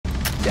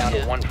Down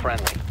to one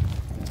friendly.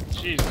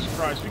 Jesus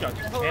Christ, we got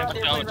this. Oh,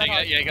 dang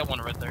it. Yeah, you got one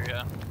right there,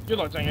 yeah. Good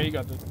luck, Tango, you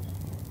got this.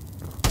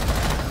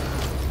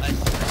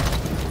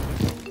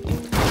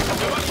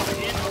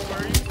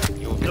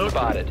 You'll be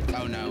spotted.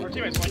 Oh no. Our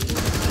teammates like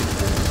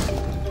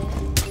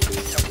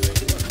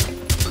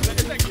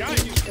that guy.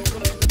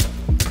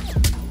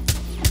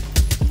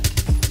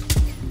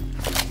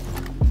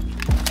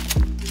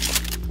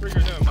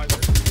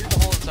 Here's the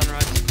hole in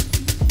Sunrise.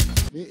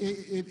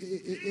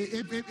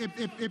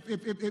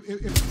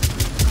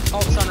 Oh,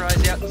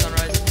 Sunrise, yeah,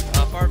 Sunrise.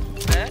 Far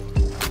back?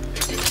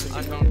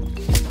 Unknown.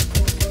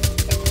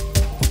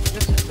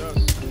 Yes, it does.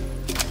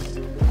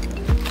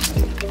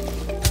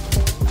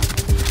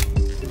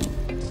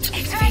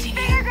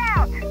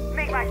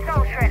 Make my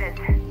soul shredded.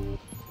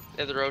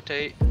 They have to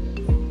rotate.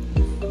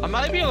 I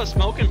might be able to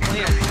smoke and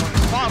plant.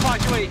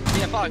 Fox, wait.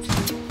 Yeah, Fox.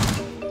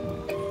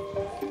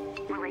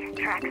 Release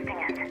track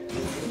stand.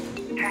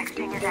 Track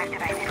sting is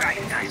activated.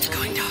 Right, nice.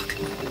 Going dark.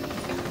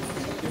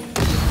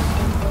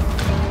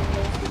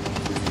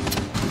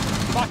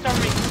 Fox on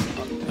me.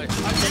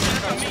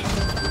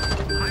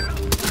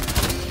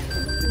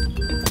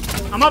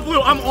 I'm on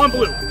blue. I'm on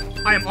blue.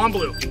 I am on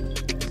blue.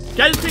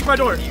 Can I just take my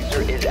door?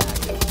 User is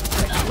active.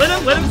 Let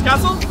him,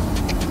 castle.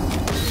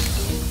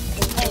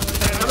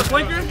 Another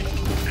flanker.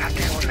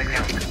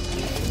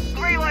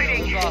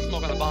 Reloading. There's a lot of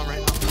smoke on the bomb right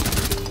now.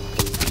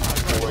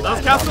 That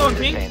was castle and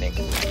pink.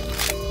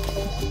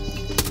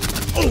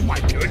 Oh my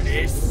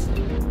goodness.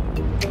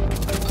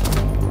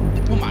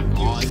 Oh my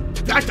god.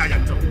 That guy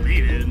got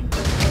deleted. You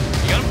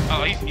got him?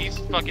 Oh, he's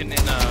fucking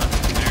in there.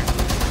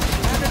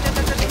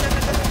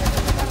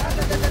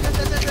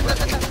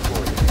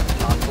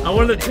 I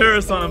wanted a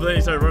terrorist on him, but then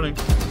he started running.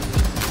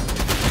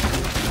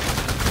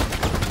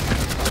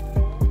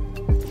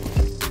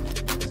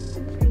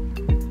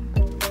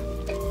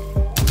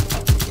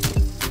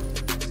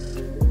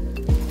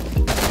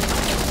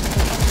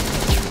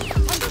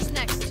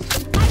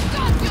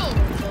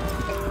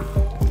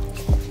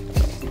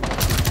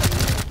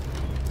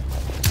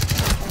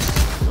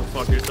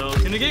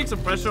 Can you get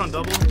some pressure on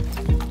double?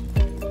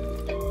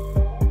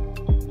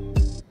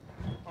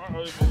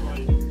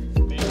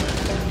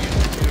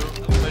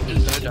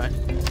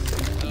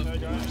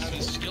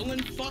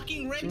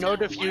 No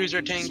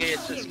diffuser, Tango,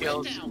 it's the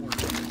skills.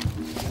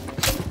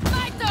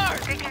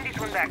 Taking this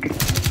one back.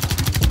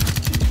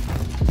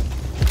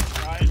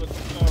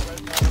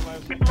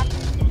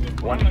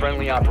 One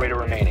friendly operator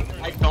remaining.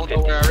 I don't know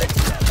where I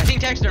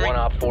think Texter. One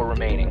op 4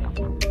 remaining.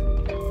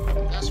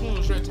 That's one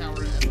of those red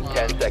tower.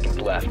 10 seconds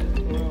left.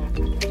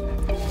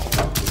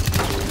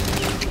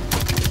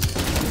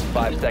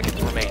 5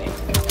 seconds remaining.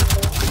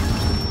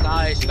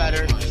 Nice,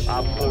 better.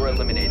 Op 4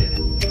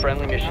 eliminated.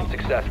 Friendly mission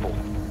successful.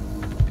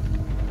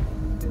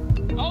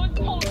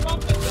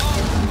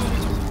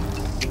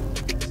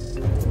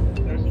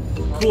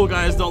 Cool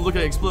guys, don't look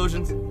at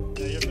explosions.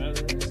 They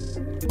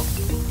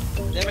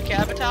have a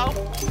capital?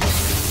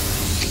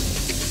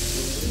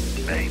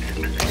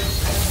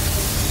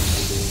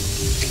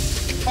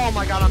 Oh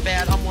my god, I'm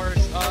bad. I'm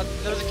worse.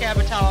 There's a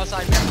capital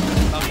outside.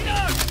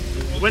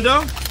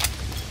 Window?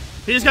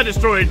 He just got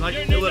destroyed, like,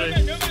 literally.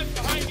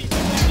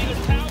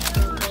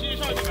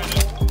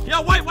 Yeah,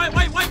 white.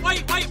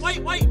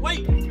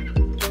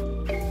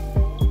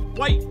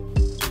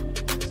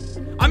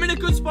 I'm in a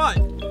good spot.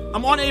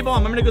 I'm on A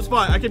bomb. I'm in a good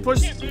spot. I can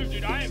push.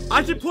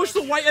 I can push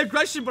the white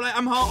aggression, but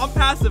I'm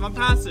passive. I'm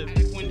passive.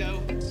 Window.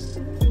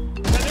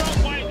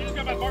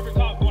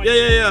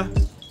 Yeah.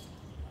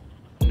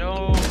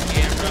 No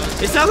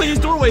cameras. It sounds like he's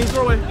doorway.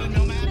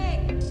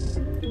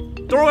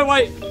 Doorway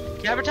white.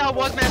 Capital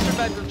was master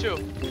bedroom too.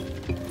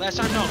 Last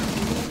time, no.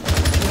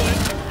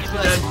 He's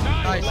dead.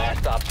 Nice. Last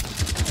stop.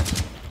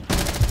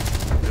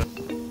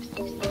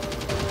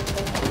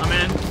 I'm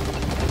in.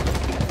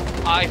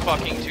 I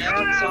fucking do.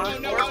 That's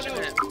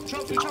unfortunate.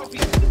 Trophy.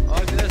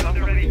 Oh, good.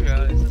 I'm ready,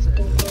 guys.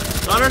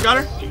 Got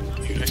her.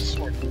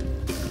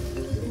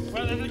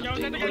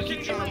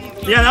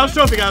 Yeah, that was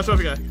trophy guy.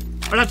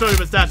 Or not trophy,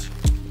 but stats.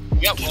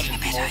 Yep.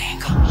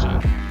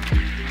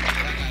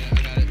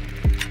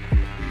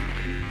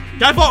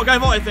 Guy vault,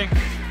 I think.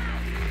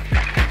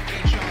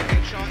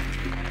 Good shot.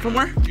 From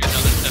where?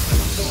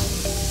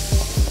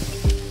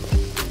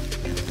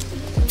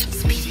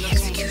 Speedy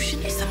execution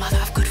is the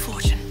mother of good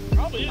fortune.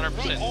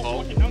 100%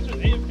 vault.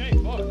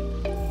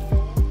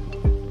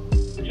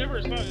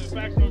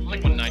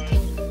 Like 190.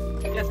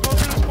 Yeah, smoke in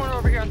this corner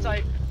over here on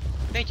site.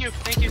 Thank you.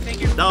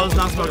 That was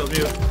not smoke, it was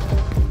mute.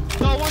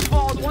 No, one's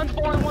bald, one's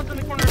bald, and one's in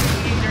the corner.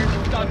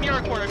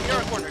 Mirror corner.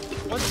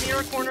 One's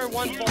mirror corner,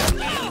 one's bald.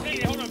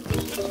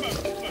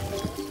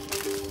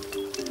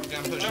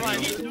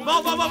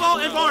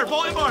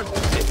 Vault and bar.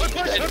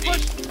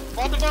 Push.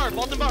 Vault and bar.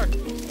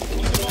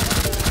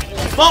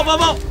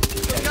 Vault.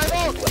 Guy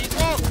vault, he's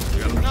vault.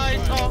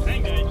 Nice, oh.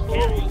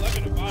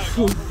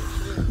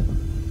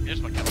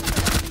 Here's my camera.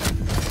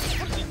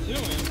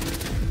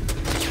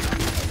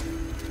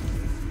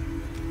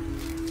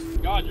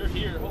 God, you're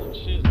here. Holy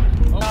shit.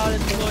 God,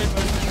 it's Lloyd.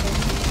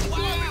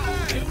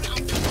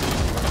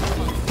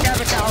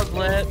 Capital's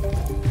lit.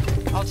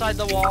 Outside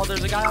the wall.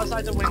 There's a guy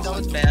outside the window.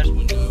 It's bad.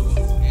 Window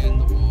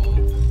and the wall.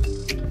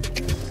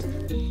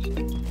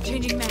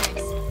 Changing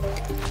mags.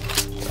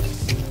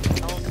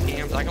 Oh,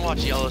 damn. I can watch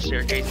yellow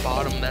staircase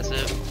bottom. That's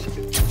it.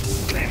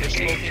 They're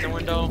smoking the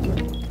window.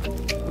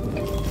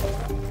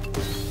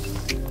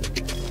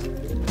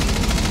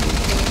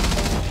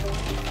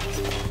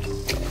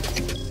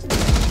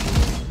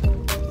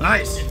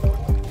 Nice. It's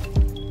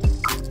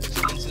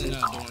in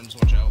dorms,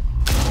 watch out.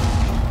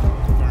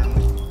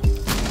 Confirmed.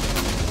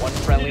 One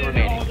friendly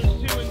remaining.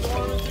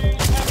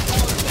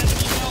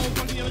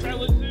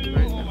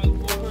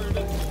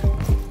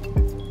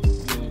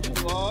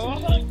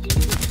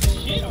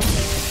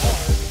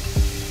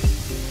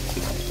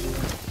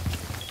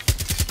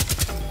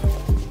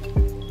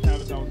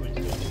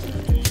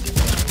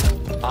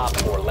 Op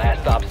 4,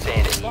 last stop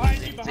standing.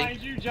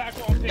 Behind you, Jack.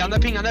 Yeah, on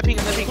that ping, on that ping,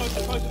 on that ping.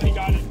 Close, he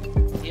got it.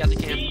 He had the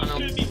cam. He I know.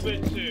 should be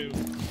lit too.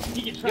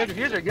 He can You have track.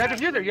 diffuser, you have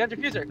diffuser, you have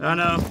diffuser. I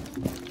know.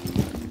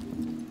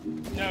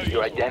 No,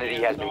 Your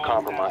identity has been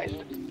compromised.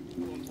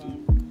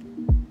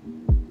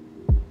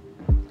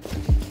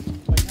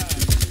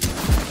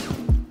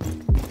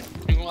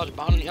 You can watch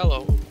bottom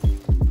yellow.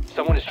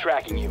 Someone is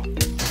tracking you.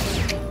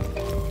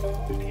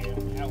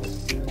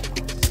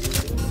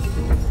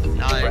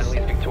 Nice. Friendly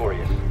is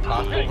victorious.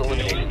 Hostiles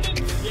eliminated.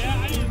 Yeah,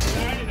 I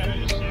didn't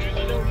know this shit. I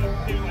don't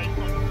want to like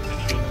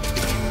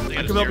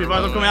I can help you,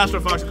 Vibe. I'm coming after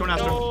Fox. I'm coming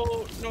after.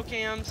 No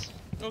cams.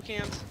 No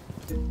cams.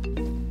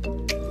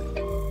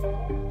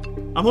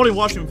 I'm holding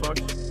washroom, Fox.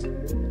 Do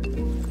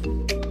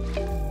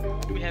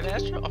we have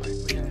Astro? Oh,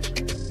 we have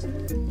Astro. I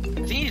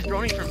think he's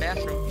droning from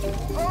bathroom.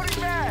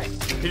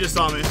 He just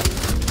saw me.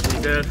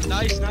 He did.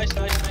 Nice, nice,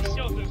 nice, nice.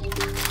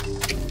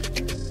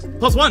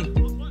 Plus one.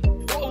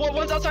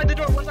 One's outside the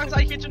door, one's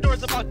outside kitchen door.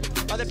 It's about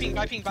by the ping,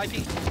 by ping, by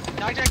ping.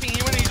 Knock Jack ping,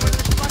 he's winning.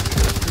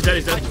 He's dead,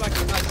 he's dead.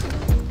 Nice.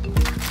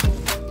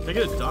 Can I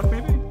get a dock,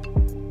 maybe?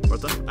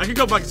 What the? I can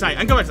go back inside.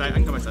 I can go back inside. I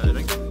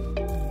think.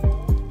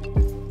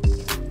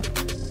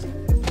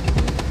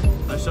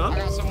 Nice I shot.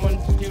 got someone.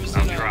 He was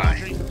in laundry. I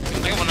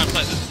got one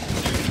outside this.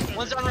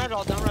 One's down red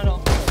all, down red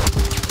all.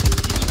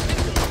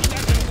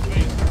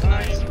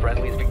 Nice.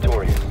 Friendly is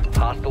victorious.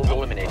 Hostiles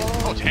eliminated.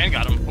 Oh, Tan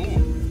got him. Ooh.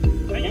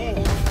 I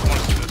want to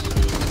see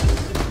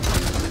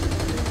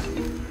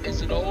this.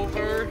 Is it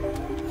over?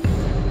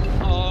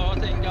 Oh,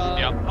 thank God.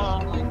 Yep. Oh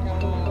my